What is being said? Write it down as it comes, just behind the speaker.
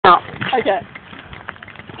Okay.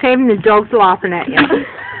 Even the dog's laughing at you.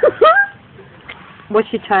 Watch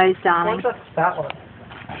your toes, darling. What's that fat one?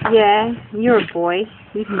 Yeah, you're a boy.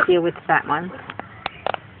 You can deal with fat ones.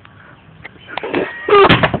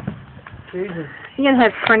 Jesus. You're going to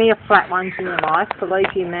have plenty of flat ones in your life,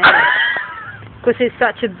 believe you me. Because there's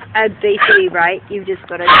such a obesity rate, you've just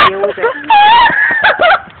got to deal with it.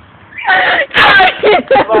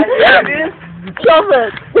 Stop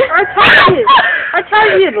it. I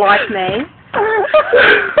told you you'd like me.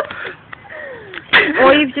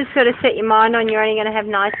 Or you've just got to set your mind on you're only going to have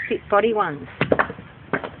nice fit body ones.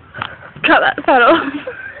 Cut that fat off.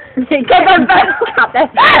 Cut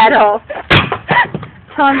that fat off.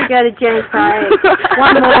 Time to go to Jenny's grave.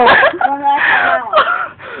 One more.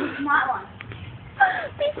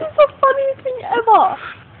 This is the funniest thing ever.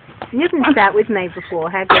 You haven't sat with me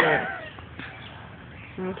before, have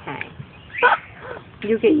you? Okay.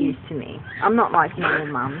 You'll get used to me. I'm not like normal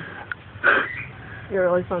mums. You're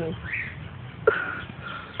really funny.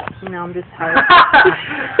 No, I'm just hoping.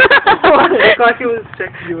 It's like it was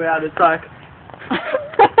checking you out. It's like...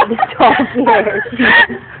 The dog, yes.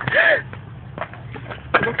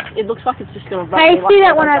 It looks like it's just going to run. Hey, see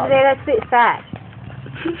that one over there? That's a bit fat.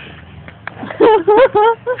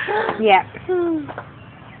 Yeah.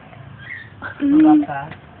 Not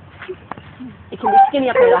fat. It can be skinny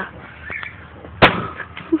up there.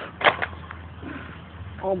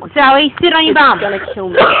 Oh my God. Zoe, sit on your bum. It's going to kill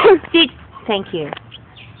me. Sit. Thank you.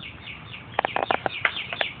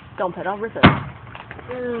 Don't pet, I'll rip it.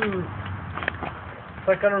 It's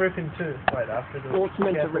like gonna rip in two. Wait, after the... Well, it's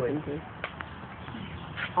meant to rip into.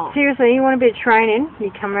 Oh. Seriously, you want a bit of training?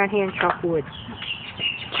 You come around here and chop wood.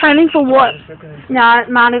 Training for what? No,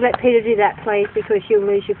 Marty, let Peter do that, please, because you'll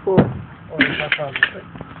lose your foot.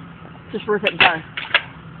 Just rip it and go.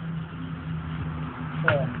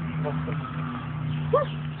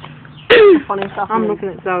 Funny stuff. I'm looking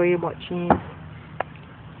at Zoe watching you.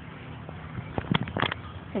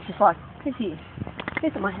 It's just like, who's here?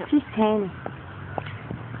 Who's at my house? She's 10.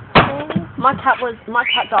 My cat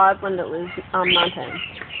died when it was 19.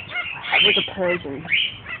 It was a Persian.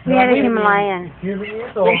 We had a Himalayan. Human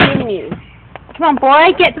ears or... It's in you. Come on,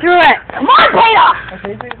 boy, get through it. Come on, Peter! I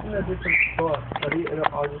think it's in a different spot, but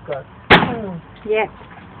I'll just go... Yep.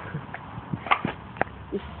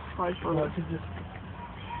 This is so funny. Well, to just...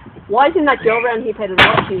 Why isn't that girl around here, Peter, to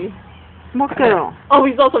watch you? What girl? Oh,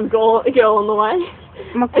 we saw some girl on the way.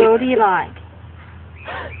 What girl do you like?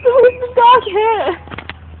 With the dark hair.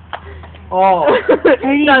 Oh. Who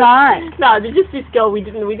do you like? No, there's just this girl we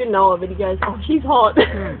didn't know her, but he goes, oh, she's hot.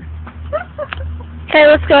 Hmm. Okay,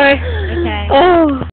 let's go. Okay. Oh.